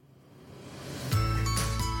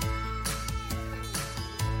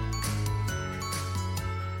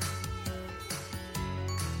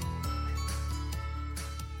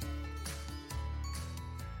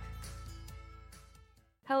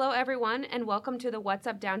Hello, everyone, and welcome to the What's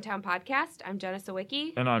Up Downtown podcast. I'm Jenna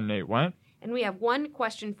Sawicki. And I'm Nate Went. And we have one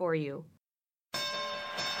question for you.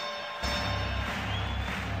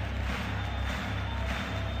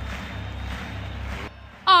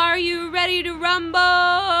 Are you ready to rumble?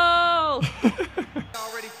 Y'all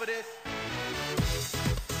ready for this?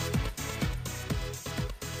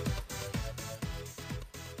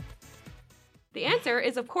 The answer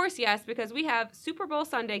is, of course, yes, because we have Super Bowl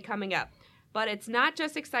Sunday coming up. But it's not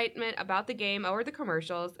just excitement about the game or the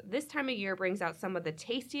commercials. This time of year brings out some of the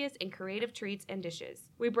tastiest and creative treats and dishes.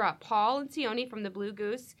 We brought Paul and Sione from the Blue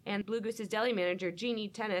Goose and Blue Goose's deli manager, Jeannie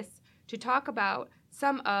Tennis, to talk about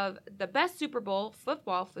some of the best Super Bowl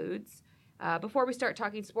football foods. Before we start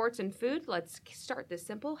talking sports and food, let's start this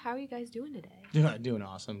simple. How are you guys doing today? Doing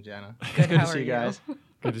awesome, Jenna. Good to how see are you guys.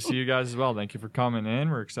 Good to see you guys as well. Thank you for coming in.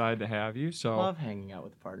 We're excited to have you. Love hanging out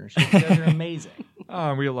with the partnership. You guys are amazing.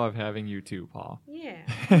 We love having you too, Paul. Yeah.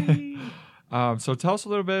 So tell us a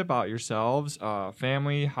little bit about yourselves,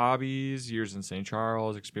 family, hobbies, years in St.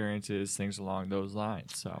 Charles, experiences, things along those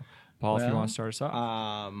lines. So, Paul, if you want to start us off.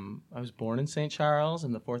 I was born in St. Charles.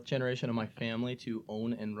 I'm the fourth generation of my family to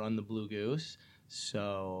own and run the Blue Goose.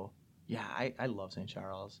 So, yeah, I love St.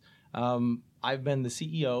 Charles. I've been the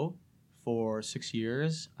CEO for 6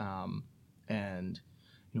 years and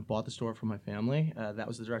bought the store for my family. That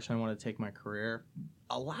was the direction I wanted to take my career.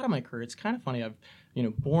 A lot of my career, it's kind of funny. I've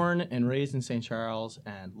born and raised in St. Charles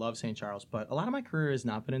and love St. Charles, but a lot of my career has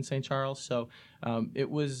not been in St. Charles. So it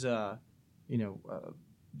was,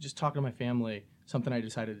 just talking to my family, something I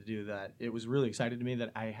decided to do that it was really excited to me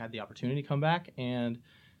that I had the opportunity to come back and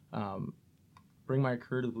bring my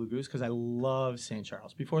career to the Blue Goose because I love St.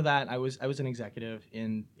 Charles. Before that, I was an executive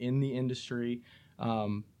in the industry,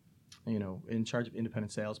 in charge of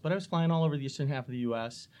independent sales. But I was flying all over the eastern half of the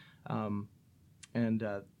U.S. It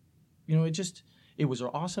was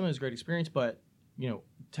awesome. It was a great experience. But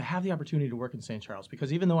to have the opportunity to work in St. Charles,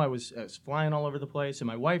 because even though I was flying all over the place, and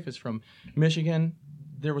my wife is from Michigan,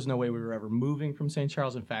 there was no way we were ever moving from St.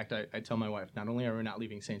 Charles. In fact, I tell my wife, not only are we not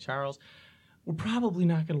leaving St. Charles, we're probably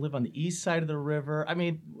not going to live on the east side of the river. I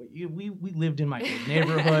mean, we lived in my old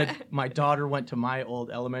neighborhood. My daughter went to my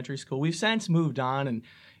old elementary school. We've since moved on, and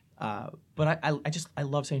but I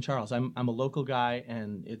love St. Charles. I'm a local guy,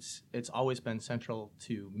 and it's always been central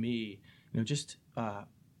to me.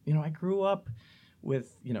 I grew up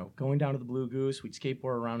with going down to the Blue Goose. We'd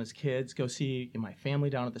skateboard around as kids, go see my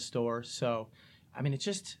family down at the store. So, I mean, it's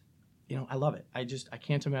just I love it. I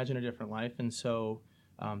can't imagine a different life, and so.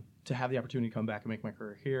 To have the opportunity to come back and make my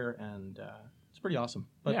career here, and it's pretty awesome.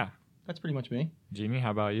 But yeah, that's pretty much me. Jeannie,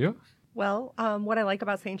 how about you? Well, what I like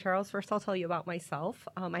about St. Charles, first I'll tell you about myself.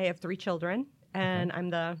 I have 3 children, and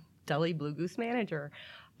I'm the deli Blue Goose manager.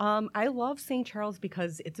 I love St. Charles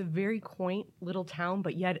because it's a very quaint little town,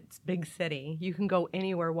 but yet it's big city. You can go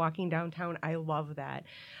anywhere walking downtown. I love that.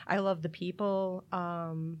 I love the people,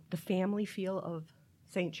 the family feel of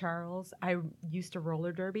St. Charles. I used to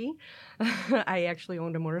roller derby. I actually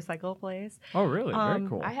owned a motorcycle place. Oh, really? Very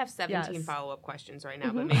cool. I have 17 Yes. follow-up questions right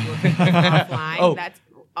now, but maybe we'll take this offline. Oh. That's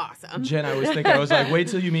awesome. Jen, I was like, wait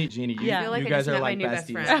till you meet Jeannie. Yeah. I feel like you I guys just are met like my new best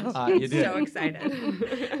besties. friend. You did. So excited.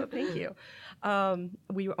 Well, thank you.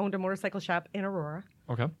 We owned a motorcycle shop in Aurora.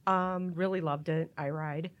 Okay. Really loved it. I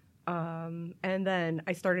ride. And then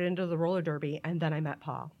I started into the roller derby, and then I met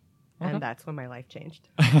Paul. Okay. And that's when my life changed.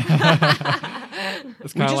 It's We kind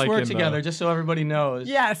just of like work in together, just so everybody knows.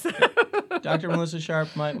 Yes. Dr. Melissa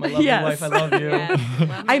Sharp, my lovely Yes. wife, I love you. Yes.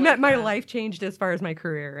 Love I met my Melissa. life changed as far as my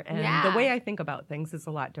career, and Yeah. the way I think about things is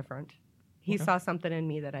a lot different. He Okay. saw something in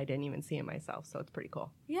me that I didn't even see in myself, so it's pretty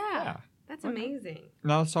cool. Yeah. That's amazing.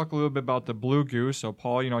 Now let's talk a little bit about the Blue Goose. So,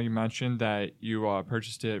 Paul, you mentioned that you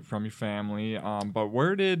purchased it from your family, but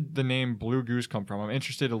where did the name Blue Goose come from? I'm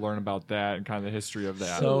interested to learn about that and kind of the history of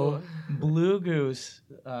that. So, Blue Goose,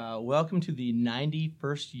 welcome to the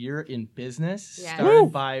 91st year in business, Yes. started Woo!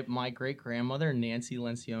 by my great-grandmother, Nancy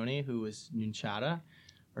Lencioni, who was Nunciata.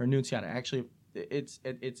 Actually, it's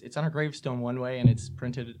on her gravestone one way, and it's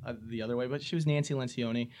printed the other way, but she was Nancy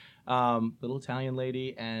Lencioni, little Italian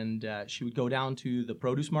lady, and she would go down to the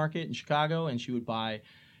produce market in Chicago, and she would buy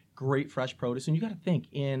great fresh produce. And you got to think,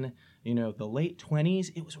 in the late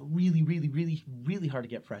 20s, it was really, really, really, really hard to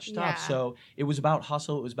get fresh stuff. Yeah. So it was about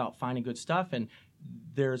hustle. It was about finding good stuff. And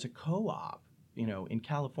there's a co-op, in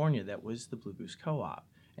California that was the Blue Goose Co-op,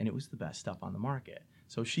 and it was the best stuff on the market.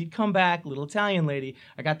 So she'd come back, little Italian lady,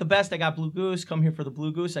 I got the best, I got Blue Goose, come here for the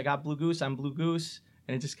Blue Goose, I got Blue Goose, I'm Blue Goose.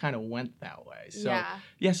 And it just kind of went that way. So,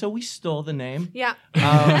 so we stole the name. Yeah.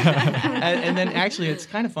 And then actually it's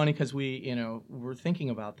kind of funny because we're thinking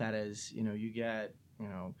about that as, you get,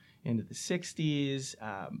 into the 60s.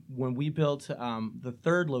 When we built the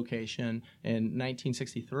third location in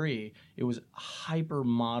 1963, it was a hyper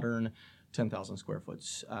modern 10,000 square foot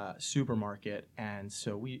supermarket, and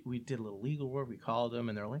so we did a little legal work. We called them,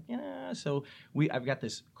 and they're like, yeah. So I've got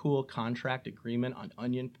this cool contract agreement on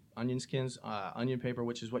onion skins, onion paper,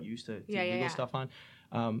 which is what you used to do legal stuff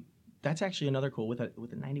on. That's actually another cool with a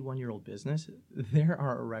 91-year-old business. There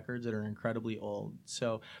are records that are incredibly old.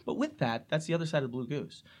 So, but with that, that's the other side of Blue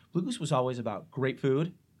Goose. Blue Goose was always about great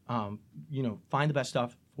food. Find the best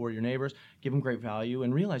stuff for your neighbors, give them great value,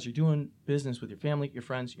 and realize you're doing business with your family, your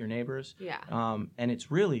friends, your neighbors. Yeah. And it's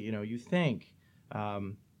really, you think,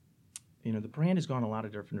 the brand has gone a lot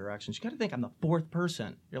of different directions. You got to think I'm the fourth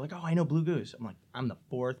person. You're like, oh, I know Blue Goose. I'm like, I'm the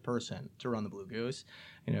fourth person to run the Blue Goose.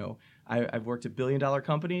 I've worked at billion-dollar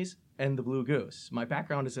companies and the Blue Goose. My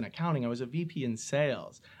background is in accounting. I was a VP in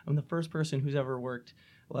sales. I'm the first person who's ever worked,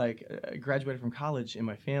 graduated from college in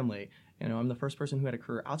my family. I'm the first person who had a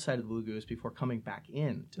career outside of the Blue Goose before coming back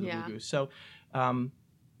in to the Blue Goose. So,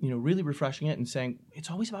 really refreshing it and saying it's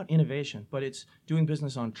always about innovation, but it's doing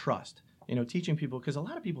business on trust. Teaching people, because a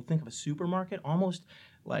lot of people think of a supermarket almost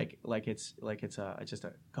like it's just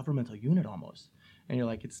a governmental unit almost. And you're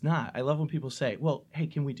like, it's not. I love when people say, well, hey,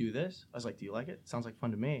 can we do this? I was like, do you like it? Sounds like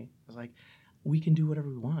fun to me. I was like, we can do whatever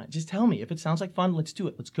we want. Just tell me. If it sounds like fun, let's do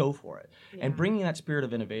it. Let's go for it. Yeah. And bringing that spirit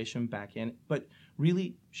of innovation back in, but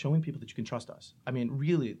really showing people that you can trust us. I mean,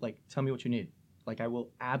 really, tell me what you need. I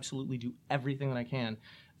will absolutely do everything that I can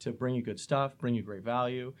to bring you good stuff, bring you great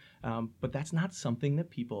value. But that's not something that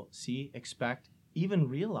people see, expect, even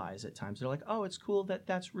realize at times. They're like, oh, it's cool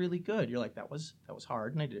that's really good. You're like, that was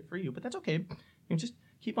hard, and I did it for you, but that's okay. Just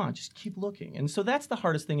keep on, just keep looking. And so that's the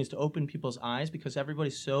hardest thing, is to open people's eyes, because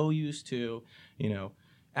everybody's so used to,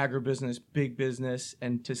 agribusiness, big business,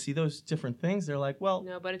 and to see those different things, they're like, well,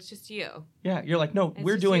 no, but it's just you. Yeah, you're like, no, it's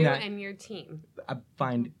we're doing you that, and your team. I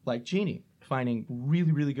find like Jeannie, finding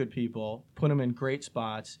really, really good people, put them in great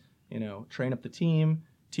spots, train up the team,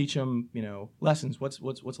 teach them, lessons. What's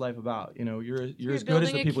life about? You're as good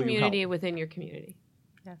as the people you help. Building a community within your community.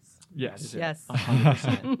 Yes.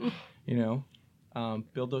 100%.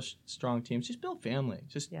 Build those strong teams. Just build family.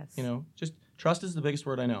 Just just trust is the biggest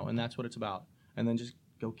word I know, and that's what it's about. And then just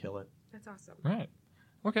go kill it. That's awesome. Right.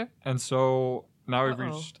 Okay. And so now we've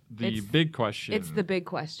reached the big question. It's the big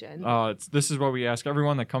question. This is what we ask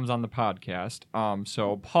everyone that comes on the podcast.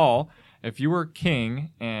 So, Paul, if you were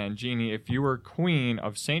king, and Jeannie, if you were queen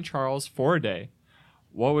of St. Charles for a day,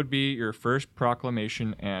 what would be your first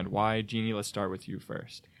proclamation, and why? Jeannie, let's start with you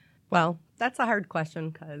first. Well, that's a hard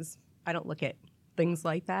question, because I don't look at things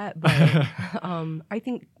like that. But I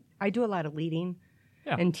think I do a lot of leading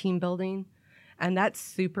and team building, and that's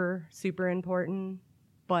super, super important.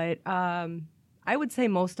 But I would say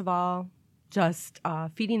most of all, just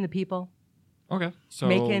feeding the people. Okay. So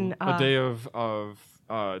making a day of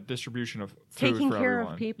distribution of food taking for care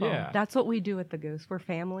everyone. of people. Yeah. That's what we do at the Goose. We're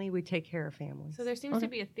family. We take care of families. So there seems to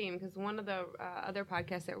be a theme, because one of the other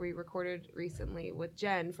podcasts that we recorded recently with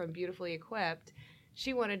Jen from Beautifully Equipped,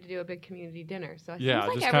 she wanted to do a big community dinner. So it seems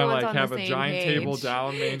like just kind of everyone's on have the a same giant page. table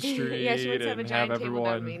down Main Street Yeah, she wants to have a and giant have table down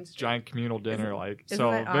everyone Main Street. giant communal dinner. Isn't so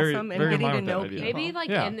that very, awesome? And very in getting line to with that know idea. Maybe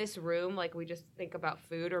Yeah. in this room, we just think about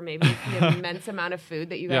food, or maybe the immense amount of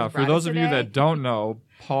food that you guys Yeah, brought for those us of you today. that don't know,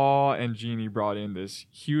 Paul and Jeannie brought in this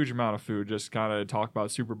huge amount of food, just kind of talk about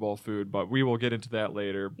Super Bowl food, but we will get into that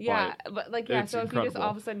later. Yeah, but so if you just incredible.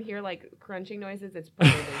 all of a sudden hear crunching noises, it's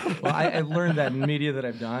probably Well, I learned that in media that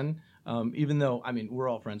I've done. Even though, we're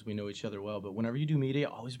all friends, we know each other well, but whenever you do media,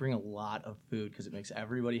 always bring a lot of food, because it makes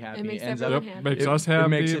everybody happy. It makes ends everyone up, happy. Makes It- us it happy,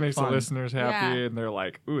 makes makes it the fun. listeners happy, Yeah. and they're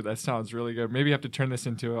like, ooh, that sounds really good. Maybe you have to turn this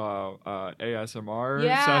into a ASMR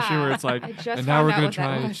Yeah. session where it's like, I just and now found we're out going what to try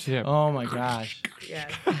that and was. chip. Oh my gosh.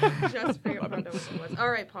 Yes, just figured out what it was. All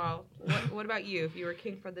right, Paul. What about you? If you were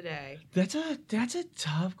king for the day, That's a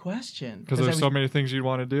tough question. Because there's so many things you'd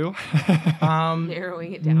want to do.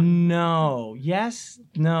 narrowing it down. No. Yes.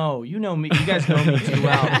 No. You know me. You guys know me too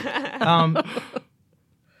well.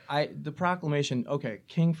 The proclamation. Okay,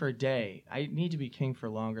 king for a day. I need to be king for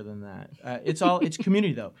longer than that. It's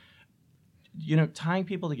community though. Tying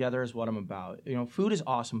people together is what I'm about. Food is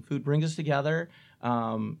awesome. Food brings us together,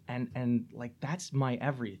 and that's my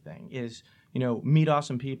everything. Is meet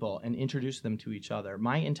awesome people and introduce them to each other.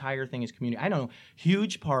 My entire thing is community. I don't know,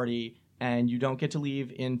 huge party, and you don't get to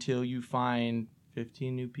leave until you find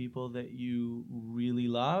 15 new people that you really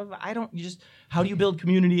love. How do you build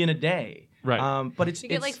community in a day? Right. But it's You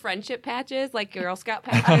get friendship patches, like Girl Scout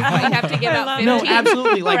patches. Where you have to give out 15 No,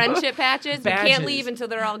 absolutely, friendship patches. You can't badges. leave until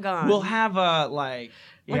they're all gone. We'll have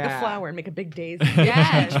Like Yeah. a flower and make a big daisy.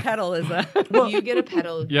 Yes. Each petal is a. You get a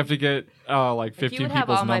petal. You have to get like If 15 you would have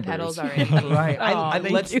people's all my numbers. petals already. Right. Aw,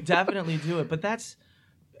 thank Let's you. definitely do it. But that's,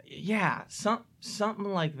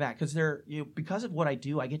 something like that. Because because of what I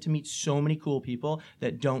do, I get to meet so many cool people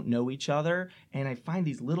that don't know each other, and I find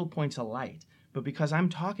these little points of light. But because I'm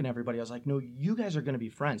talking to everybody, I was like, no, you guys are going to be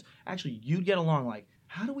friends. Actually, you'd get along. Like,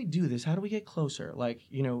 how do we do this? How do we get closer? Like,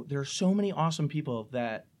 there are so many awesome people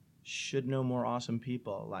that should know more awesome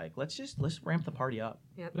people. Like, let's ramp the party up.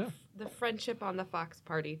 Yeah, Yeah. the Friendship on the Fox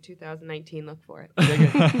Party 2019. Look for it.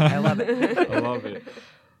 I love it. I love it.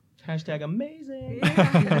 Hashtag amazing.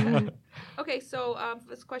 Yeah. Okay, so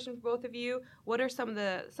this question for both of you: what are some of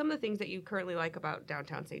the things that you currently like about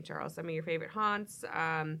downtown St. Charles? Some of your favorite haunts,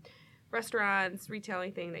 restaurants, retail,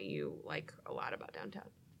 anything that you like a lot about downtown?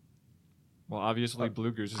 Well, obviously,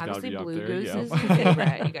 Blue Goose has got to Obviously, be up Blue there. Goose yeah. is your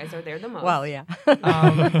favorite. You guys are there the most. Well, yeah.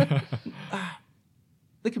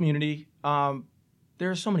 The community. There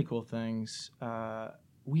are so many cool things.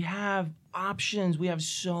 We have options. We have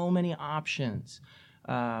so many options.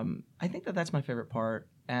 I think that's my favorite part,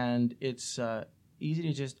 and it's easy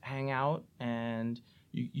to just hang out. And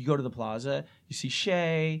you go to the plaza, you see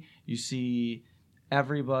Shay, you see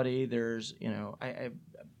everybody. There's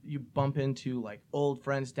you bump into like old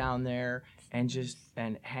friends down there and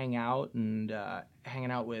hang out and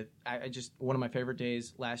hanging out with. I just one of my favorite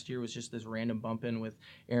days last year was just this random bump in with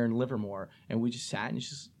Aaron Livermore, and we just sat and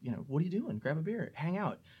just what are you doing? Grab a beer, hang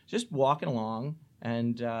out, just walking along,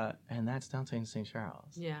 and that's downtown St.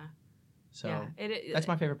 Charles. yeah, So yeah. that's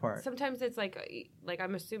my favorite part. Sometimes it's like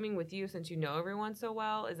I'm assuming with you, since you know everyone so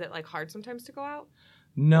well, is it like hard sometimes to go out?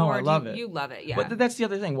 No, Or I do love you, it. You love it, yeah. But that's the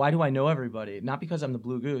other thing. Why do I know everybody? Not because I'm the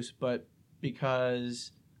Blue Goose, but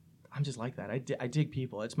because I'm just like that. I dig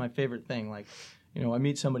people. It's my favorite thing. Like, I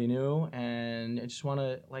meet somebody new and I just want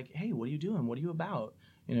to hey, what are you doing? What are you about?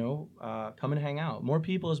 Come and hang out. More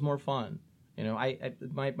people is more fun.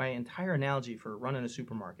 My entire analogy for running a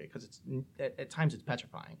supermarket, because it's at times it's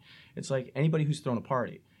petrifying. It's like anybody who's thrown a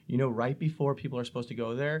party. Right before people are supposed to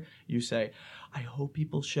go there, you say, I hope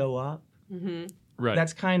people show up. Mm-hmm. Right.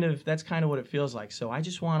 That's kind of what it feels like. So I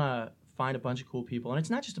just want to find a bunch of cool people, and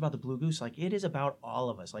it's not just about the Blue Goose. Like, it is about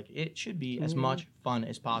all of us. Like, it should be as much fun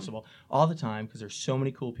as possible all the time, because there's so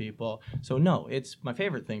many cool people. So no, it's my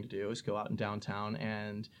favorite thing to do is go out in downtown,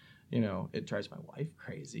 and it drives my wife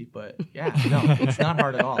crazy, but yeah, no, it's not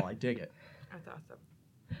hard at all. I dig it. That's awesome.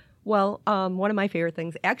 Well, one of my favorite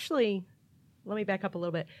things, actually, let me back up a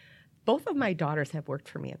little bit. Both of my daughters have worked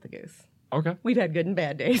for me at the Goose. Okay. We've had good and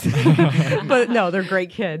bad days. But no, they're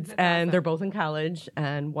great kids. That's And awesome. they're both in college,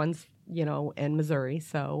 and one's, in Missouri.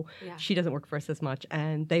 So Yeah. she doesn't work for us as much.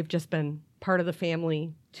 And they've just been part of the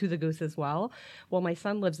family to the Goose as well. Well, my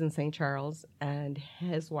son lives in St. Charles, and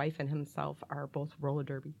his wife and himself are both roller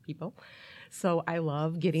derby people. So I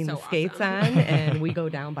love getting So the skates awesome. on, and we go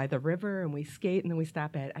down by the river and we skate, and then we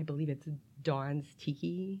stop at, I believe it's Dawn's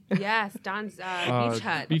Tiki. Yes, Don's Beach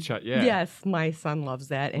Hut. Beach Hut, yeah. Yes, my son loves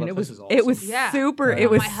that, and Well, it this was is it was awesome. Yeah. super. Right. It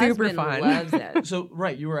was My super husband fun. loves it. So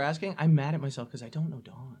right, you were asking. I'm mad at myself because I don't know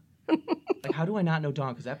Dawn. Like, how do I not know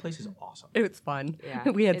Dawn? Because that place is awesome. It was fun. Yeah,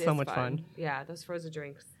 We had it so is much fun. Yeah, those frozen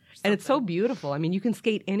drinks. are And it's so something. beautiful. I mean, you can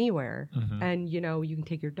skate anywhere, Mhm. and you can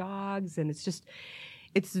take your dogs, and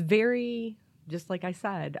it's very, just like I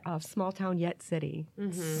said, small town yet city.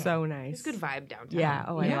 Mhm. So nice. It's a good vibe downtown. Yeah.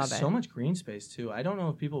 Oh, we I have love it. so much green space too. I don't know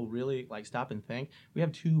if people really stop and think. We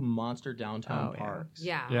have 2 monster downtown Oh, yeah. parks.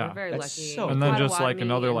 Yeah, Yeah. we're very That's lucky. so And then just like Potawatomi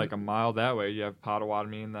another and- like a mile that way, you have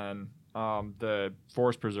Potawatomi, and then the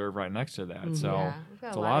forest preserve right next to that. Mhm. So Yeah, we've got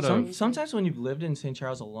it's a lot of of- green Sometimes when you've lived in St.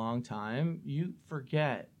 Charles a long time, you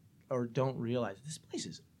forget or don't realize this place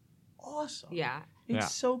is awesome. space. Yeah, It's Yeah.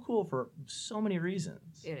 so cool for so many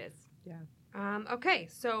reasons. it is. Yeah. Okay,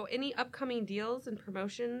 so any upcoming deals and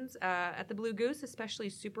promotions at the Blue Goose, especially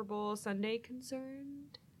Super Bowl Sunday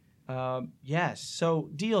concerned? Yes. So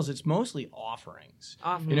deals, it's mostly offerings.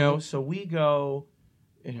 Often. So we go,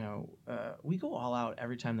 we go all out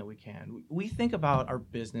every time that we can. We think about our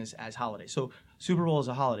business as holidays. So Super Bowl is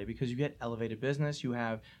a holiday because you get elevated business, you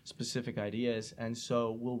have specific ideas, and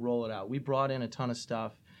so we'll roll it out. We brought in a ton of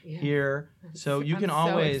stuff Yeah. here, so you I'm can so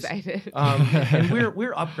always. excited. And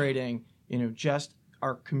we're upgrading. Just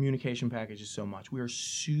our communication package is so much. We are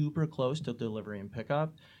super close to delivery and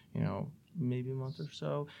pickup. Maybe a month or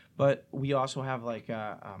so. But we also have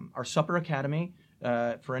our Supper Academy.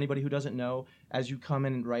 For anybody who doesn't know, as you come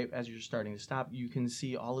in right as you're starting to stop, you can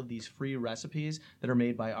see all of these free recipes that are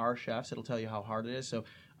made by our chefs. It'll tell you how hard it is. So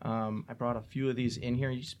I brought a few of these in here.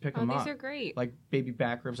 You just pick Oh, them these up. are great. Like baby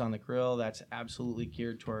back ribs on the grill. That's absolutely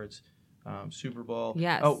geared towards Super Bowl.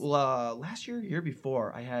 Yes. Oh, last year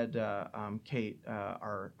before, I had Kate,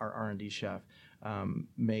 our R&D chef,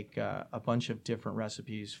 make a bunch of different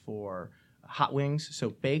recipes for hot wings, so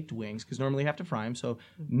baked wings, because normally you have to fry them. So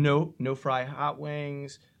no fry hot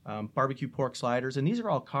wings, barbecue pork sliders, and these are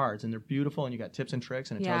all cards, and they're beautiful, and you got tips and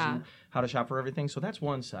tricks, and it tells you how to shop for everything. So that's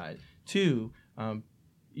one side. Two,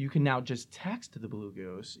 you can now just text the Blue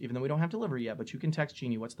Goose, even though we don't have delivery yet, but you can text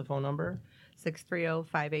Jeannie. What's the phone number?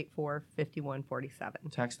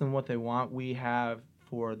 630-584-5147. Text them what they want. We have,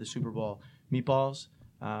 for the Super Bowl, meatballs.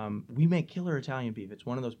 We make killer Italian beef. It's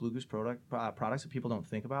one of those Blue Goose products that people don't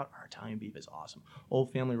think about. Our Italian beef is awesome.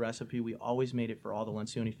 Old family recipe. We always made it for all the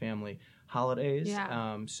Lencioni family holidays.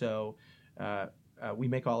 Yeah. We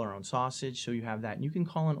make all our own sausage, so you have that. And you can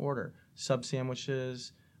call and order sub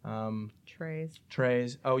sandwiches,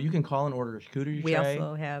 Trays. Oh, you can call and order a charcuterie We tray.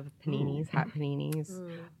 also have paninis, hot paninis.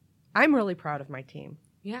 Mm. I'm really proud of my team.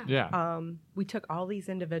 Yeah. Yeah. We took all these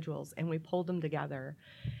individuals and we pulled them together.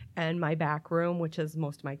 And my back room, which is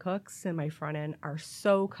most of my cooks, and my front end are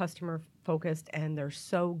so customer focused, and they're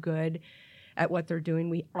so good at what they're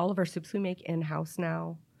doing. All of our soups we make in-house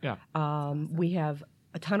now. Yeah. We have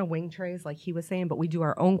a ton of wing trays, like he was saying, but we do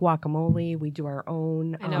our own guacamole. We do our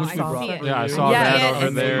own I know, I salsa. see it. Yeah, I saw Yeah, that over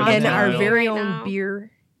it's there. And our Right very now. own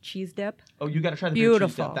beer cheese dip. Oh, you got to try the beer cheese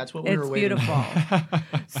Beautiful. dip. That's what we were It's waiting beautiful.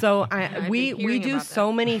 So I've we been hearing do about so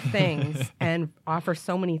that. many things and offer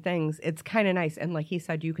so many things. It's kind of nice. And like he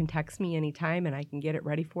said, you can text me anytime and I can get it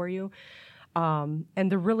ready for you. And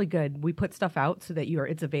they're really good. We put stuff out so that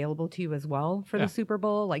it's available to you as well for Yeah. the Super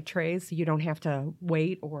Bowl, like trays, so you don't have to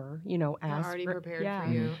wait or They're ask. already for- prepared yeah.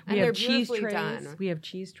 for you. We And have they're cheese beautifully trays. done. We have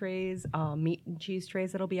cheese trays, meat and cheese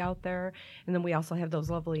trays that'll be out there, and then we also have those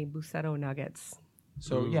lovely Bussetto nuggets.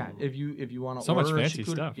 So yeah, Ooh. if you want to So much order a fancy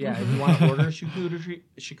charcuterie- stuff. Yeah, if you want to order a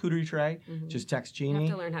charcuterie tray, just text You have Jeannie.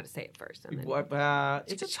 to learn how to say it first. And then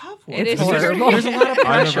It's a tough one. It is There's horrible. a lot of I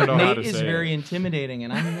pressure. never know how Nate to is say very it. intimidating,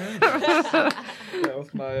 and I'm nervous. That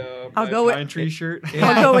was my I'll go with- pine tree shirt.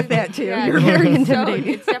 I'll go with that too. Yeah, You're very so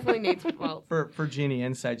intimidating. it's definitely Nate's fault. For Jeannie,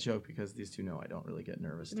 inside joke, because these two know I don't really get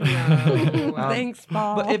nervous. No. Thanks,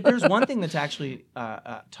 Paul. But if there's one thing that's actually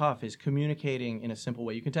tough is communicating in a simple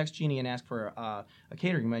way. You can text Jeannie and ask for a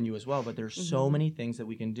catering menu as well, but there's so many things that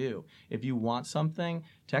we can do. If you want something,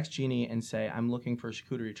 text Jeannie and say, I'm looking for a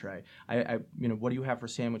charcuterie tray. What do you have for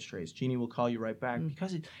sandwich trays? Jeannie will call you right back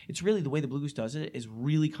because it's really the way the Blue Goose does it is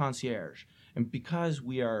really concierge. And because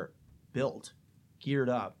we are geared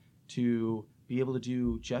up to be able to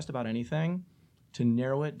do just about anything, to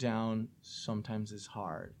narrow it down sometimes is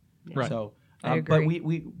hard. Right. So, I but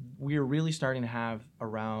agree. we are really starting to have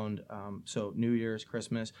around so New Year's,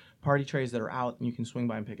 Christmas party trays that are out, and you can swing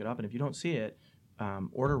by and pick it up. And if you don't see it,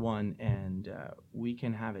 order one, and we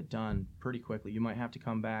can have it done pretty quickly. You might have to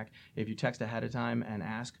come back if you text ahead of time and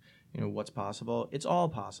ask, what's possible. It's all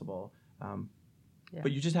possible.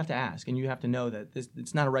 But you just have to ask, and you have to know that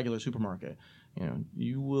it's not a regular supermarket.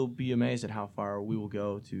 You will be amazed at how far we will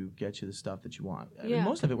go to get you the stuff that you want. I mean, Yeah.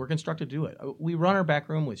 most of it, we're constructed to do it. We run our back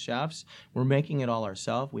room with chefs. We're making it all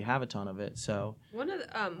ourselves. We have a ton of it. So One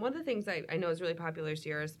of the things I know is really popular this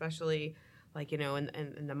year, especially like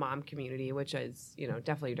in the mom community, which is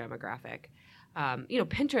definitely your demographic.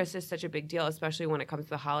 Pinterest is such a big deal, especially when it comes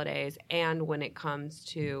to the holidays and when it comes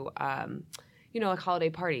to like holiday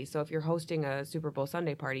parties. So if you're hosting a Super Bowl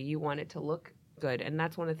Sunday party, you want it to look good, and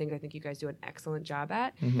that's one of the things I think you guys do an excellent job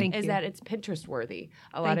at. Thank is you. that it's Pinterest worthy.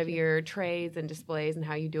 A lot Thank of you. your trays and displays and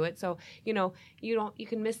how you do it. So you can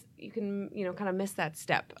kind of miss that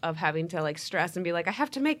step of having to like stress and be like, I have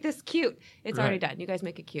to make this cute. It's already Right. done. You guys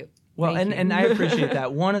make it cute. Well, Thank and you. I appreciate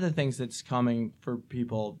that. One of the things that's coming for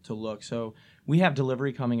people to look, so we have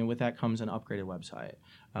delivery coming, and with that comes an upgraded website.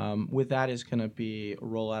 With that is going to be a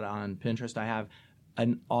rollout on Pinterest. I have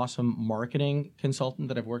an awesome marketing consultant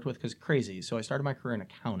that I've worked with because crazy. So I started my career in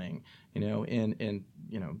accounting, in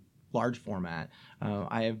large format.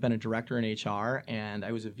 I have been a director in HR, and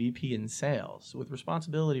I was a VP in sales with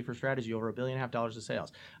responsibility for strategy over $1.5 billion of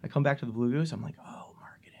sales. I come back to the Blue Goose, I'm like, oh,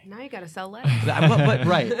 marketing. Now you got to sell letters. but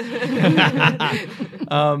right.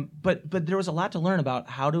 But there was a lot to learn about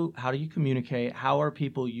how do you communicate? How are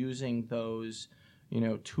people using those,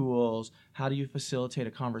 tools? How do you facilitate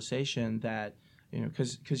a conversation that,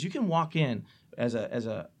 because you can walk in as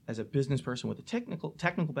a business person with a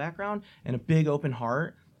technical background and a big open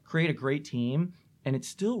heart, create a great team, and it's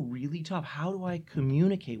still really tough. How do I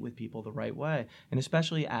communicate with people the right way? And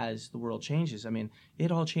especially as the world changes. I mean,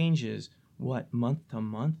 it all changes. Month to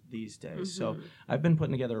month these days. So I've been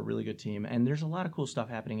putting together a really good team, and there's a lot of cool stuff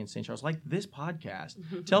happening in St. Charles, like this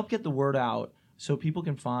podcast, to help get the word out so people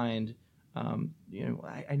can find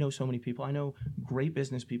I know so many people. I know great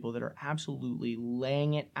business people that are absolutely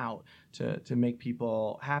laying it out to make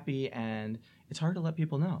people happy, and it's hard to let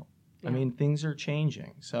people know. Yeah. I mean, things are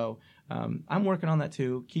changing. So I'm working on that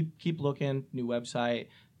too. Keep looking. New website.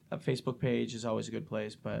 A Facebook page is always a good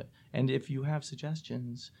place. And if you have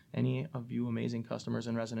suggestions, any of you amazing customers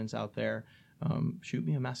and residents out there, shoot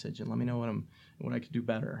me a message and let me know what I could do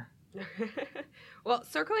better. Well,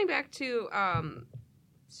 circling back to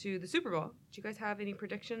the Super Bowl, do you guys have any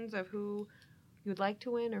predictions of who you would like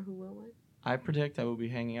to win or who will win? I predict I will be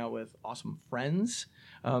hanging out with awesome friends.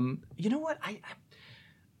 You know what?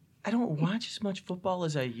 I don't watch as much football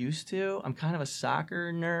as I used to. I'm kind of a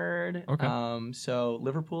soccer nerd. Okay. So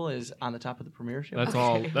Liverpool is on the top of the Premiership. That's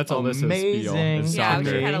all. That's all this is. Amazing. Is Yeah, we soccer.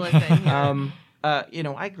 should kind of listen.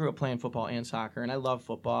 Yeah. I grew up playing football and soccer, and I love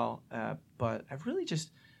football. But I've really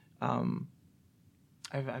just,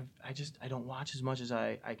 I don't watch as much as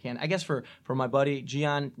I can. I guess for my buddy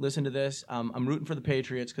Gian, listen to this. I'm rooting for the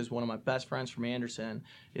Patriots because one of my best friends from Anderson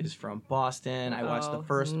is from Boston. I watched the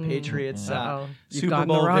first Patriots You've Super gone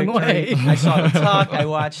Bowl the wrong victory. way. I saw the tuck. I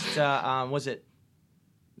watched. Was it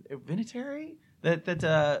Vinatieri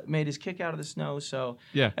that made his kick out of the snow? So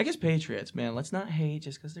Yeah. I guess Patriots, man. Let's not hate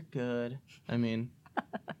just because they're good. I mean.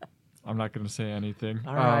 I'm not going to say anything.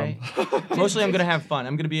 All right. Mostly I'm going to have fun.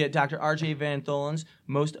 I'm going to be at Dr. R.J. Van Tholen's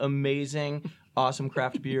most amazing, awesome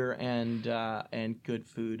craft beer and good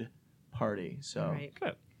food party. So All right.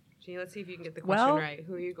 Good. Gee, let's see if you can get the question Well- right.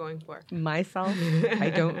 Who are you going for? Myself,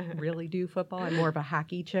 I don't really do football. I'm more of a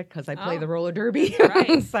hockey chick because I play Oh. the roller derby.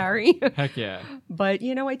 Right. Sorry. Heck yeah. But,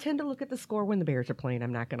 I tend to look at the score when the Bears are playing.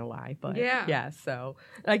 I'm not going to lie. But Yeah. so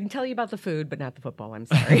I can tell you about the food, but not the football. I'm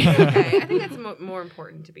sorry. Okay, I think that's more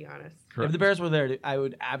important, to be honest. if Correct. the Bears were there, I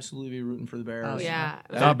would absolutely be rooting for the Bears. Oh, Yeah.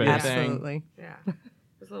 That Not would be the Bears. thing. Absolutely. Yeah. It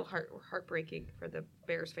was a little heartbreaking for the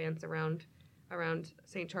Bears fans around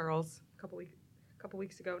St. Charles a couple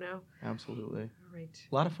weeks ago now. Absolutely. All right.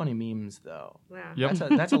 A lot of funny memes, though. Yeah. Yep.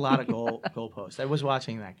 That's a lot of goalposts. I was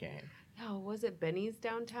watching that game. No, was it Benny's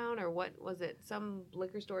downtown or what was it? Some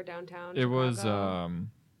liquor store downtown? It was. Chicago?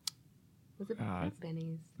 Was it uh, not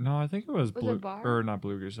Benny's? No, I think it was Was it a Blue bar? or not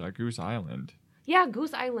Blue Goose, Goose Island. Yeah,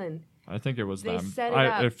 Goose Island. I think it was They them. set it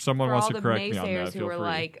up If someone for wants all to the correct me on naysayers that, who feel were free.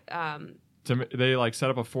 like, They set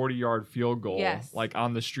up a 40-yard field goal, Yes. like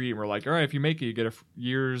on the street. And we're like, all right, if you make it, you get a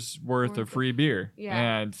year's worth of free beer. Yeah.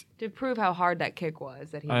 And to prove how hard that kick was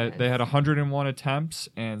that he missed. they had 101 attempts,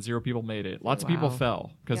 and 0 people made it. Lots of people Wow.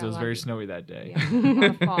 fell because Yeah, it a was lot very of people- snowy that day.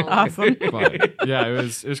 Yeah, a lot of falling. Awesome. But yeah, it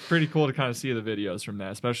was pretty cool to kind of see the videos from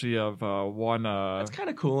that, especially of one. That's kind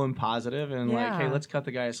of cool and positive, and like, Yeah. hey, let's cut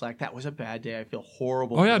the guy a slack. That was a bad day. I feel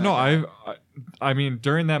horrible. Oh for yeah, that no, guy. I mean,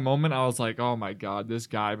 during that moment, I was like, oh my god, this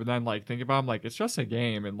guy. But then, like, think about him, like, it's just a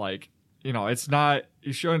game, and like, it's not.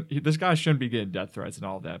 This guy shouldn't be getting death threats and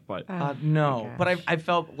all that. But No, my but gosh. I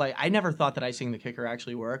felt like I never thought that icing the kicker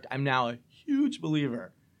actually worked. I'm now a huge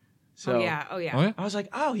believer. So oh yeah. oh yeah, I was like,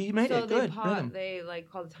 oh, he made So it good. Rhythm. they like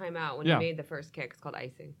called a timeout when Yeah. he made the first kick. It's called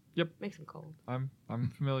icing. Yep. Makes him cold. I'm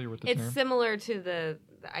familiar with the It's term. similar to the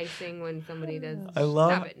icing when somebody does. I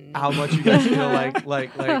love stop it and how much you guys feel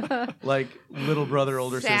like little brother,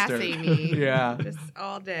 older sassy sister. me. Yeah. Just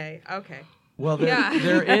all day. Okay. Well,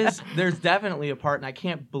 Yeah. there's definitely a part, and I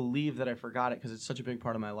can't believe that I forgot it because it's such a big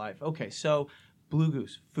part of my life. Okay, so Blue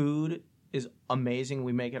Goose food is amazing.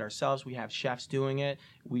 We make it ourselves. We have chefs doing it.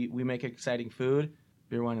 We make exciting food,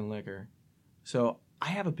 beer, wine, and liquor. So I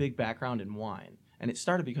have a big background in wine, and it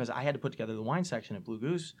started because I had to put together the wine section at Blue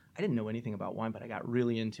Goose. I didn't know anything about wine, but I got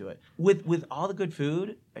really into it. With all the good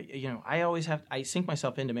food, I sink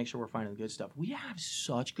myself in to make sure we're finding the good stuff. We have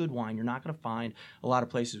such good wine. You're not going to find a lot of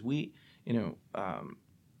places. We,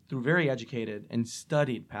 through very educated and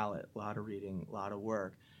studied palate, a lot of reading, a lot of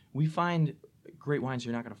work, we find great wines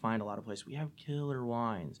you're not going to find a lot of places. We have killer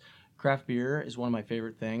wines. Craft beer is one of my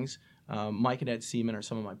favorite things. Mike and Ed Seaman are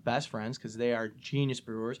some of my best friends because they are genius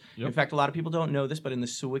brewers. Yep. In fact, a lot of people don't know this, but in the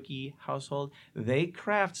Sawicki household, they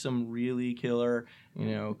craft some really killer,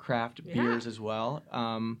 craft Yeah. beers as well.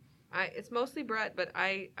 It's mostly Brett, but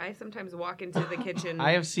I sometimes walk into the kitchen.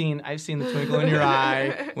 I've seen the twinkle in your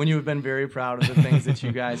eye when you have been very proud of the things that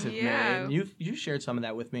you guys have Yeah. made. You shared some of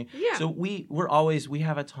that with me. Yeah. So we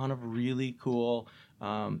have a ton of really cool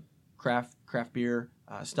craft beer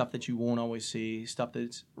stuff that you won't always see, stuff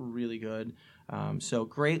that's really good. So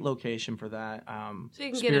great location for that. So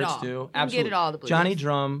you can get it all. Too. You can Absolutely. get it all at the Blue Johnny Goose.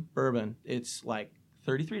 Drum bourbon. It's like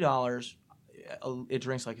 $33. It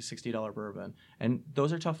drinks like a $60 bourbon, and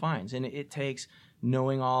those are tough finds. And it takes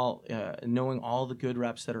knowing all the good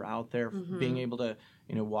reps that are out there, Mm-hmm. being able to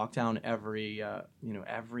walk down every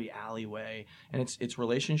every alleyway, and it's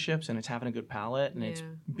relationships, and it's having a good palate, and it's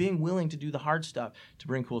being willing to do the hard stuff to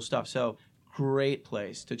bring cool stuff. So great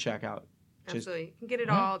place to check out. Absolutely. You can get it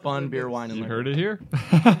all. at the Fun Blue beer, Goose. wine, and You liquor. heard it here.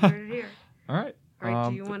 Heard it here. All right. All right.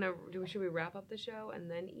 Do you want to? Should we wrap up the show and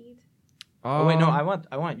then eat? Oh wait, no, I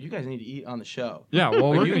want you guys need to eat on the show. Yeah, well,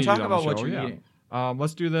 we're you going can to talk eat on about the what show, you're yeah. eating.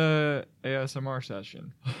 Let's do the ASMR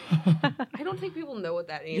session. I don't think people know what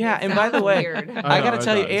that means. Yeah, It and by the sounds way, weird. I know, gotta it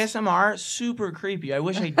tell you, does. ASMR super creepy. I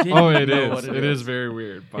wish I didn't. Oh, it know is. What It is very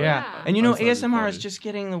weird. But Yeah, Yeah. and I thought it'd be ASMR is funny. just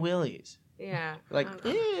getting the willies. Yeah. Like,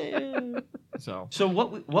 So so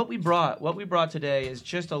what we brought today is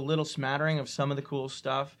just a little smattering of some of the cool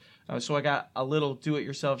stuff. So I got a little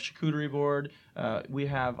do-it-yourself charcuterie board. We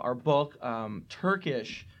have our bulk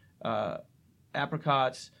Turkish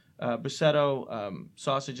apricots, Brisetto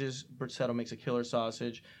sausages. Brisetto makes a killer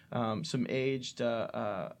sausage. Some aged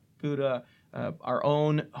Gouda. Our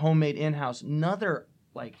own homemade in-house. Another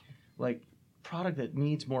like product that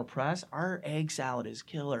needs more press. Our egg salad is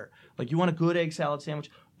killer. Like, you want a good egg salad sandwich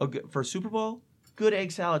for Super Bowl? Good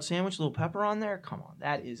egg salad sandwich, a little pepper on there. Come on,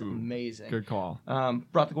 that is amazing. good call.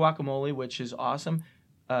 Brought the guacamole, which is awesome.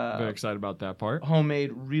 Very excited about that part.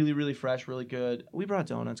 Homemade, really, really fresh, really good. We brought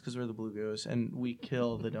donuts because we're the Blue Goose, and we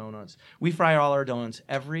kill the donuts. We fry all our donuts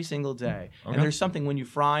every single day. Okay. And there's something, when you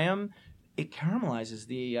fry them, it caramelizes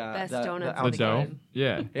the Best the donuts The in dough. good.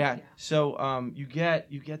 Yeah. Yeah. So you get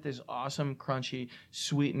this awesome crunchy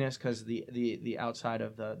sweetness because the outside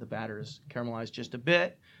of the batter is caramelized just a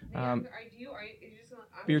bit.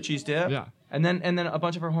 Beer cheese dip. Yeah. And then a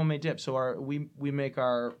bunch of our homemade dips. So we make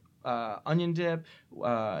our onion dip.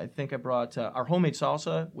 I think I brought our homemade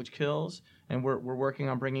salsa, which kills, and we're working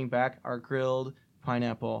on bringing back our grilled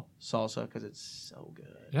pineapple salsa because it's so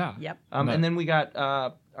good. Yeah. Yep. And then we got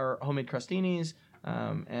our homemade crostinis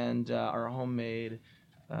and our homemade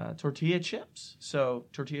tortilla chips. So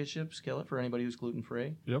tortilla chips kill it for anybody who's gluten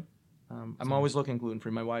free. Yep. I'm always looking gluten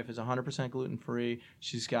free. My wife is 100% gluten free.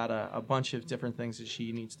 She's got a bunch of different things that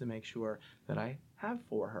she needs to make sure that I have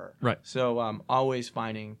for her. Right. So always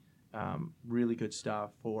finding really good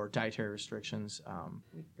stuff for dietary restrictions.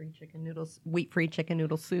 Wheat-free chicken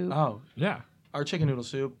noodle soup. Oh, Yeah. our chicken noodle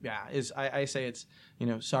soup, is I say it's,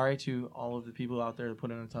 sorry to all of the people out there that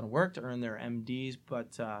put in a ton of work to earn their MDs,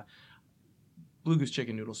 but Blue Goose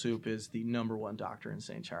chicken noodle soup is the #1 doctor in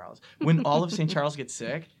St. Charles. When all of St. Charles gets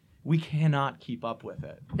sick, we cannot keep up with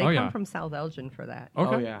it. They Oh, come yeah. from South Elgin for that.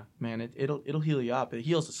 Okay. Oh yeah, man, it'll heal you up. It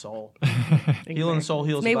heals the soul. Exactly. Healing the soul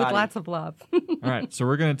heals It's made the with body. lots of love. All right. So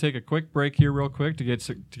we're going to take a quick break here real quick to get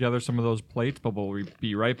together some of those plates, but we'll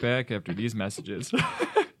be right back after these messages.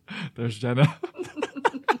 There's Jenna.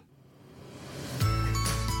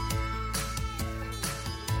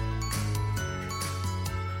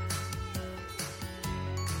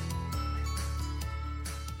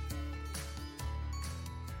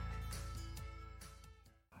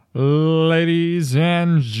 Ladies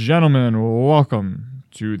and gentlemen, welcome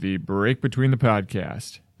to the Break Between the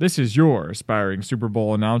Podcast. This is your aspiring Super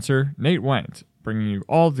Bowl announcer, Nate Wendt, bringing you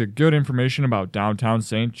all the good information about downtown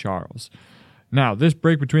St. Charles. Now, this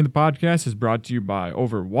Break Between the Podcast is brought to you by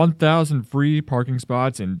over 1,000 free parking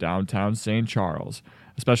spots in downtown St. Charles,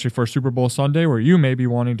 especially for Super Bowl Sunday, where you may be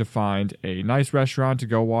wanting to find a nice restaurant to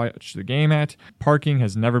go watch the game at. Parking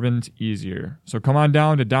has never been easier. So come on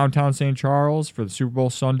down to downtown St. Charles for the Super Bowl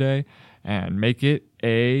Sunday and make it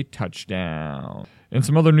a touchdown. In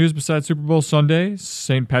some other news besides Super Bowl Sunday,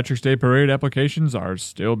 St. Patrick's Day Parade applications are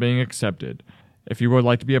still being accepted. If you would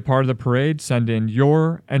like to be a part of the parade, send in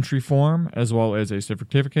your entry form as well as a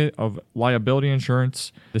certificate of liability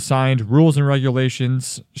insurance, the signed rules and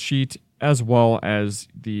regulations sheet, as well as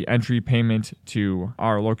the entry payment to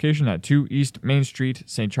our location at 2 East Main Street,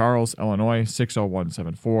 St. Charles, Illinois,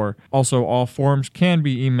 60174. Also, all forms can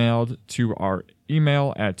be emailed to our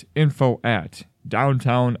email at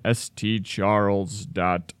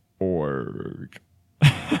info@downtownstcharles.org.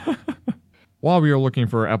 While we are looking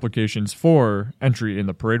for applications for entry in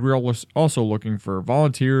the parade, we are also looking for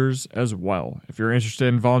volunteers as well. If you're interested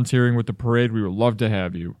in volunteering with the parade, we would love to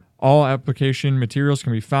have you. All application materials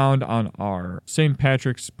can be found on our St.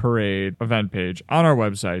 Patrick's Parade event page on our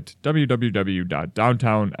website,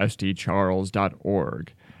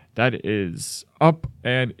 www.downtownstcharles.org. That is up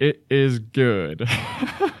and it is good.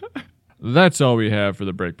 That's all we have for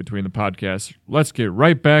the break between the podcasts. Let's get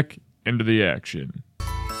right back into the action.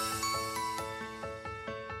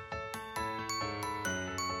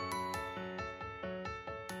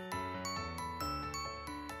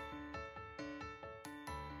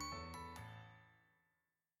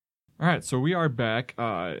 All right, so we are back,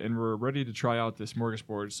 and we're ready to try out this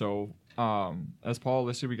smorgasbord. So As Paul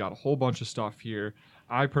listed, we got a whole bunch of stuff here.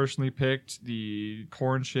 I personally picked the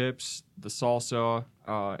corn chips, the salsa,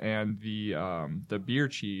 and the beer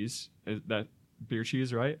cheese. Is that beer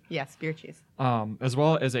cheese, right? Yes, beer cheese. As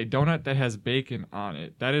well as a donut that has bacon on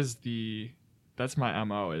it. That's my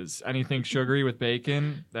MO. Is anything sugary with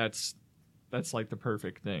bacon? That's like the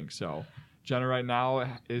perfect thing. So Jenna right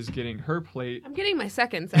now is getting her plate. I'm getting my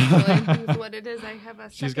seconds, actually. Is what it is. I have a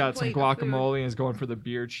She's second got some plate of food. guacamole and is going for the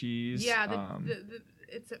beer cheese. Yeah,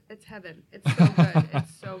 it's heaven. It's so good.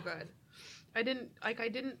 It's so good. I didn't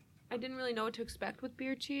really know what to expect with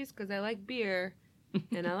beer cheese because I like beer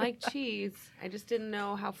and I like cheese. I just didn't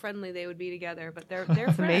know how friendly they would be together. But they're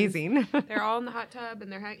That's friends. amazing. They're all in the hot tub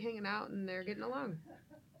and they're hanging out and they're getting along.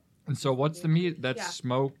 And so, what's the meat that's Yeah.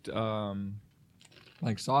 smoked?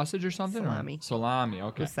 Like sausage or something? Salami. Or salami.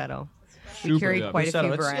 Okay. Prosciutto. Super We carry good. quite a Prosciutto,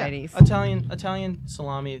 few it's- varieties. Italian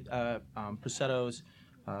salami, prosciuttos,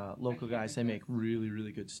 local guys. They make really,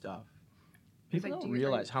 really good stuff. People like, don't do you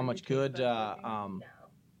realize drink- how do you much taste good, that?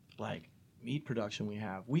 like meat production we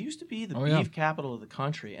have. We used to be the Oh, beef yeah. capital of the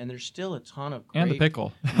country, and there's still a ton of great And the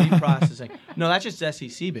pickle. meat processing. No, that's just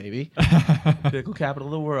SEC, baby. Pickle capital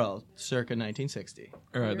of the world, circa 1960.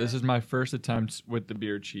 All right, this is my first attempt with the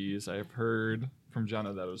beer cheese. I've heard from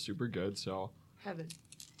Jenna that it was super good. So Heaven.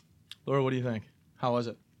 Laura, what do you think? How was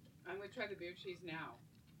it? I'm going to try the beer cheese now.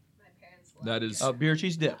 that is Beer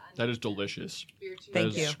cheese dip. that is delicious. Beer cheese.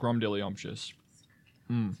 Thank that you. is scrumdiddlyumptious.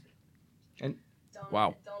 And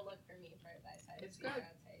Wow. Don't look for me for advice. I It's just good.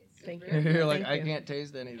 taste. Thank Very you. you're like, Thank I you. can't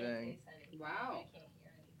taste I can't anything. taste anything. Wow. I can't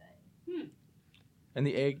hear anything. And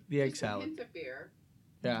the egg Just a salad. hint of beer,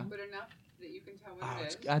 Yeah. but enough that you can tell Oh, what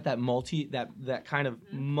it's it is. got that that kind of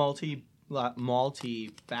malty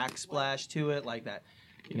backsplash to it, like that.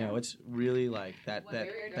 You know, it's really like that What that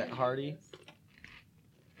beer that does hearty. it is.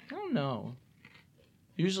 I don't know.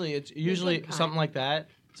 Usually good something like that.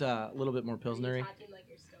 It's a little bit more Are you pilsnery. talking like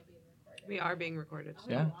you're still being recorded? We are being recorded.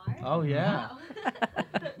 Yeah. You are? Oh yeah. Wow.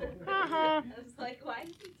 I was like, why is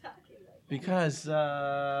he talking like that? Because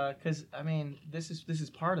I mean this is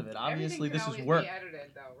part of it. Obviously Everything this can is always work. be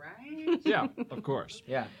edited, though, right? Yeah, of course.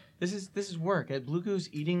 Yeah. This is work. At Blue Goose,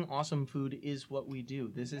 eating awesome food is what we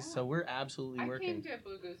do. This is so we're absolutely I working. came to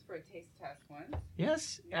Blue Goose for a taste test once.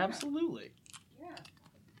 Yes, Yeah. absolutely. Yeah.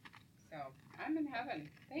 So I'm in heaven.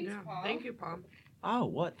 Thanks, Yeah. Paul. Thank you, Paul. Oh,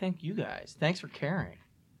 what? Thank you guys. Thanks for caring.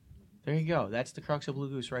 There you go. That's the crux of Blue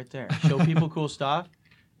Goose right there. Show people cool stuff,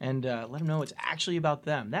 and let them know it's actually about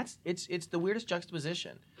them. It's the weirdest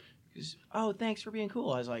juxtaposition. 'Cause, oh, thanks for being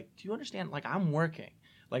cool. I was like, do you understand? Like, I'm working.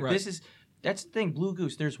 Like, Right. that's the thing. Blue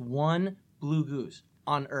Goose. There's one Blue Goose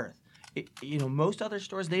on Earth. Most other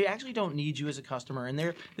stores, they actually don't need you as a customer, and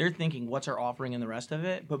they're thinking, what's our offering and the rest of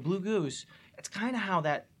it. But Blue Goose, it's kind of how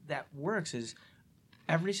that works. Is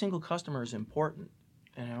every single customer is important.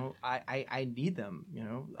 You know, I need them. You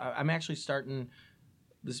know, I'm actually starting.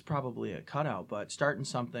 This is probably a cutout, but starting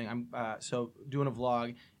something. I'm so doing a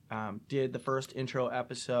vlog. Did the first intro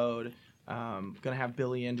episode. Gonna have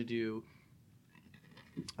Billy in to do.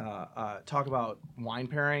 Talk about wine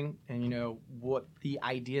pairing and what the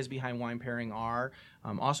ideas behind wine pairing are.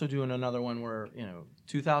 Also doing another one where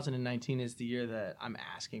 2019 is the year that I'm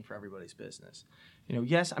asking for everybody's business.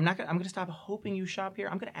 Yes, I'm gonna stop hoping you shop here.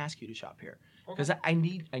 I'm gonna ask you to shop here because I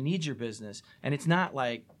need your business, and it's not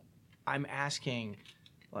like I'm asking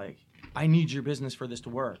like I need your business for this to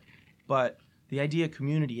work, but the idea of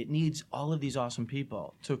community, it needs all of these awesome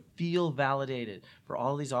people to feel validated, for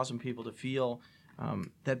all of these awesome people to feel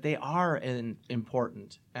that they are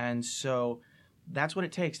important. And so that's what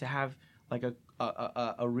it takes to have like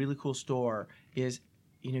a really cool store is,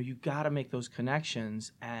 you got to make those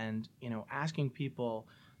connections and, asking people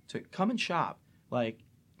to come and shop, like,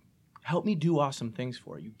 help me do awesome things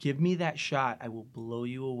for you. Give me that shot. I will blow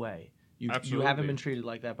you away. You Absolutely. haven't been treated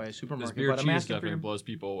like that by a This supermarket, beer but I'm cheese asking for definitely your... blows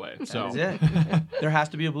people away. That So is it. There has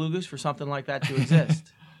to be a Blue Goose for something like that to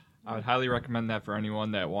exist. I would highly recommend that for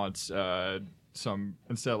anyone that wants some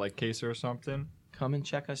instead of like queso or something. Come and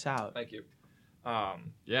check us out. Thank you.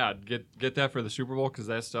 Yeah, get that for the Super Bowl because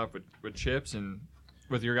that stuff with chips and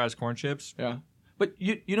with your guys' corn chips. Yeah. But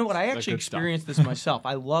you know what? I Like actually good stuff. experienced this myself.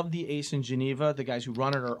 I love the Ace in Geneva. The guys who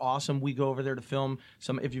run it are awesome. We go over there to film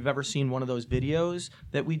some. If you've ever seen one of those videos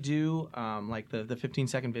that we do, like the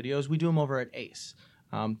 15-second videos, we do them over at Ace.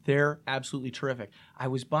 They're absolutely terrific. I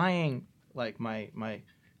was buying like my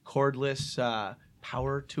cordless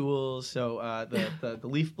power tools, so the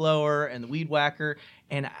leaf blower and the weed whacker,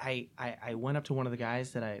 and I went up to one of the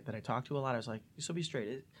guys that I talked to a lot. I was like, "So be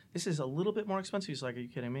straight. This is a little bit more expensive." He's like, "Are you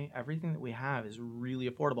kidding me? Everything that we have is really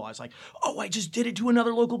affordable." I was like, "Oh, I just did it to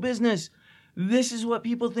another local business." this is what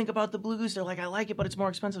people think about the Blue Goose. They're like, I like it, but it's more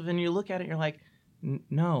expensive. And you look at it, and you're like,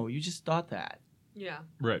 no, you just thought that. Yeah.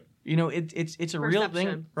 Right. You know, it's a real thing.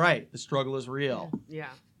 Perception. Right. The struggle is real. Yeah.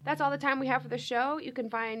 That's all the time we have for the show. You can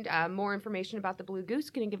find more information about the Blue Goose.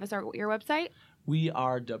 Can you give us your website? We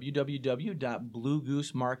are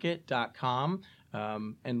www.bluegoosemarket.com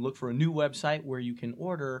and look for a new website where you can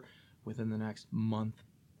order within the next month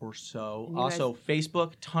or so. And you Also,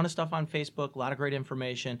 Facebook, ton of stuff on Facebook, a lot of great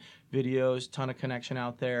information, videos, ton of connection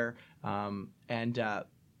out there, and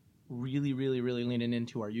really, really, really leaning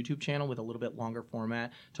into our YouTube channel with a little bit longer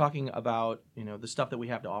format, talking about, you know, the stuff that we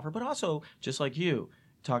have to offer, but also, just like you,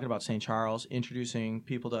 talking about St. Charles, introducing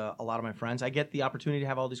people to a lot of my friends. I get the opportunity to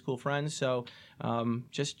have all these cool friends, so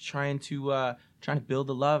just trying to build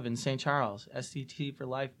the love in St. Charles. STT for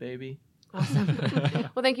life, baby. Awesome.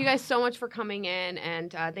 Well, thank you guys so much for coming in,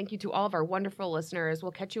 and thank you to all of our wonderful listeners.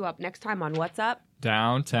 We'll catch you up next time on What's Up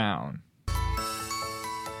Downtown.